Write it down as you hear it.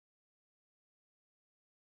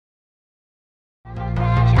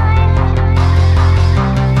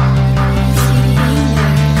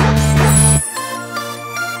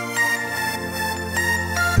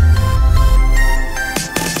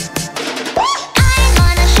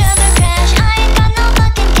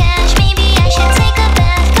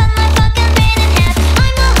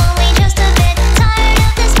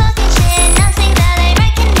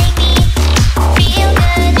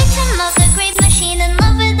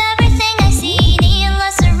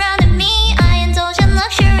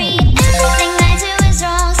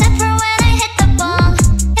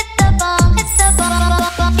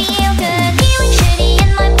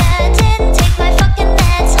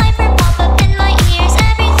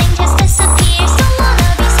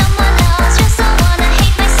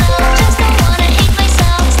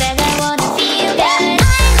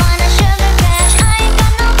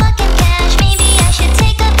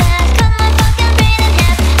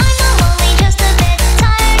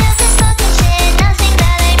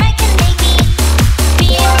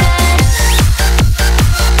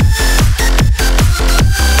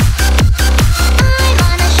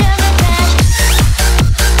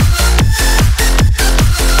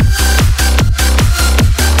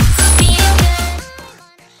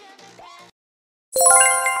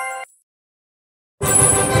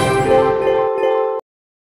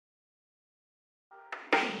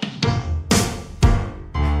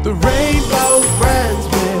The rainbow friends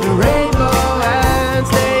with rainbow hands,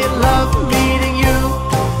 they love meeting you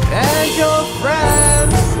and your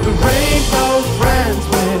friends. The rainbow friends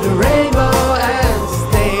with rainbow hands,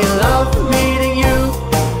 they love meeting you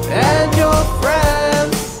and your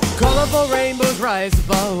friends. Colorful rainbows rise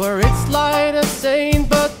above where it's light and sane,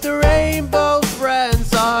 but the rainbow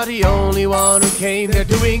friends are the only one who came. They're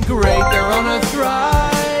doing great, they're on a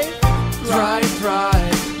thrive, thrive, thrive.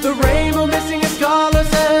 The rainbow missing its colors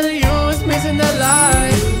and you is missing the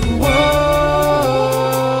light. Whoa.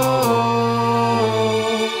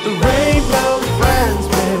 The rainbow friends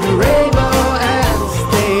with rainbow hands,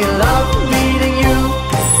 they love meeting you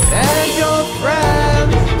and your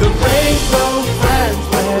friends. The rainbow friends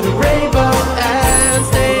with rainbow hands,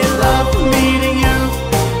 they love meeting you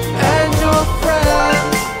and your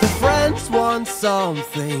friends. The friends want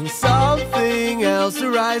something, something else to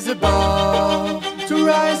rise above, to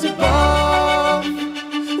rise above.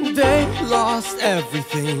 They lost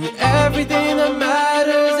everything, everything that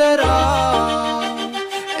matters at all,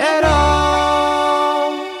 at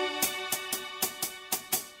all.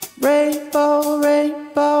 Rainbow,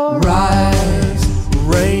 rainbow, rise.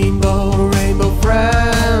 Rainbow, rainbow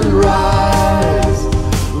friend, rise,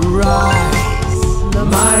 rise.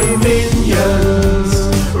 My minions,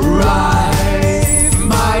 rise,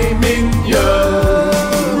 my minions.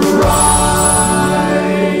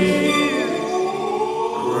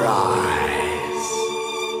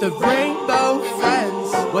 The rainbow friends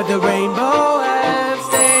with the rainbow hands,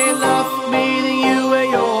 they love meeting you and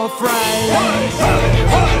your friends.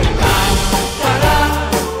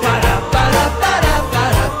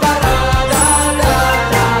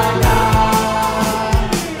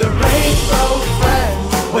 The rainbow friends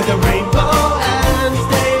with the rainbow hands,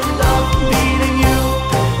 they love meeting you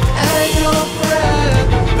and your friends.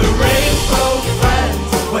 The rainbow friends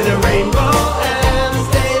with the rainbow hands,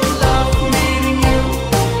 they love meeting you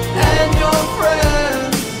and your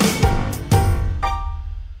friends.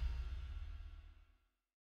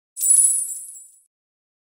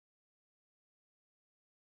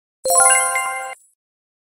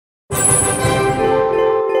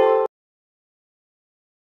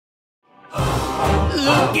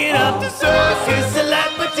 Looking up the circus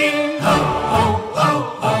celebrity,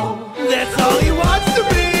 that's all he wants to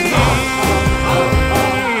be.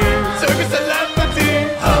 Circus celebrity,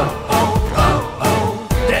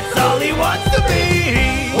 that's all he wants to be.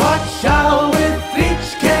 Watch out with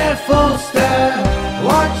each careful step,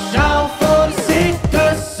 watch out for the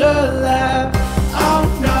circus celeb. Oh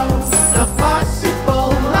no, the possible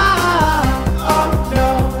lie. Oh no,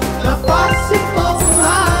 the possible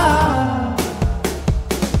lie.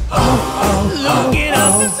 Looking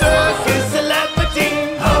up the circus celebrity,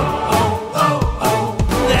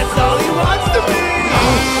 that's all he wants to be.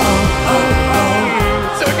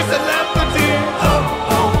 Circus celebrity,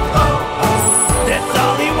 that's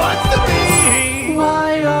all he wants to be. Why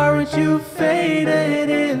aren't you faded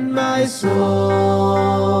in my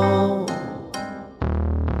soul?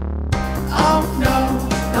 Oh no,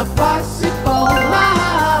 the possible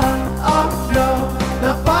lie. Oh no,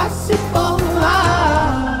 the possible lie.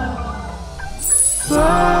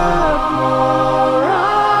 But more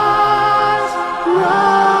rise,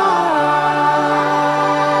 rise.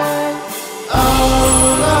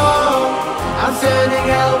 Oh no, I'm sending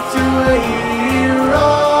out to a hero.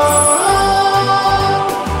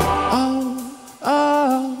 Oh,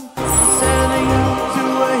 oh, I'm sending out to a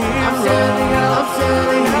hero. I'm sending out, I'm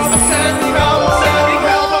sending out, I'm sending out, I'm sending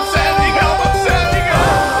out, I'm sending out, I'm sending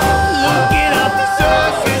out. Looking up the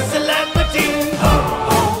circus celebrity,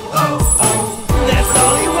 that's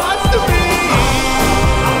all he wants to be.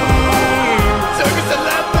 Circus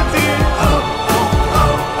celebrity,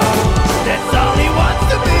 that's all he wants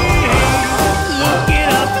to be. Looking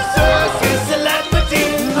up the circus celebrity,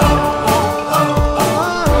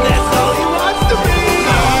 that's all he wants to be.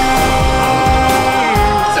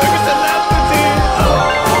 Circus celebrity,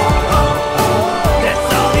 that's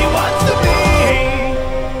all he wants to be.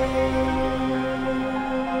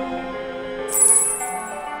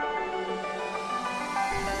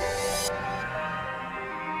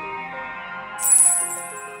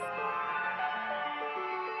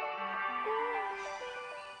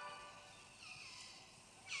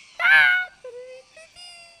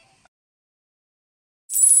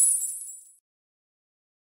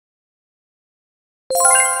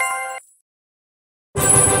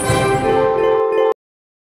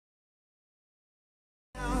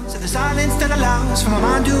 So the silence that allows for my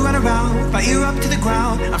mind to run around, my ear up to the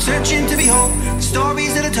ground. I'm searching to behold the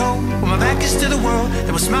stories that I told when my back is to the world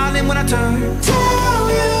that was smiling when I turned. Tell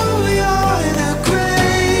you you're the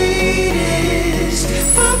greatest.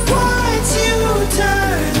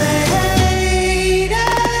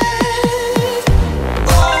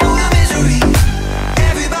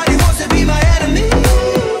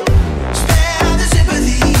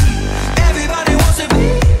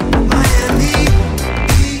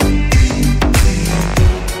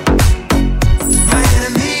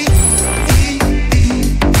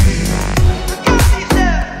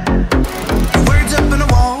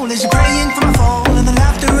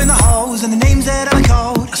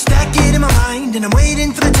 and I'm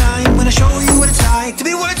waiting for the time when I show you what it's like to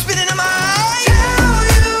be words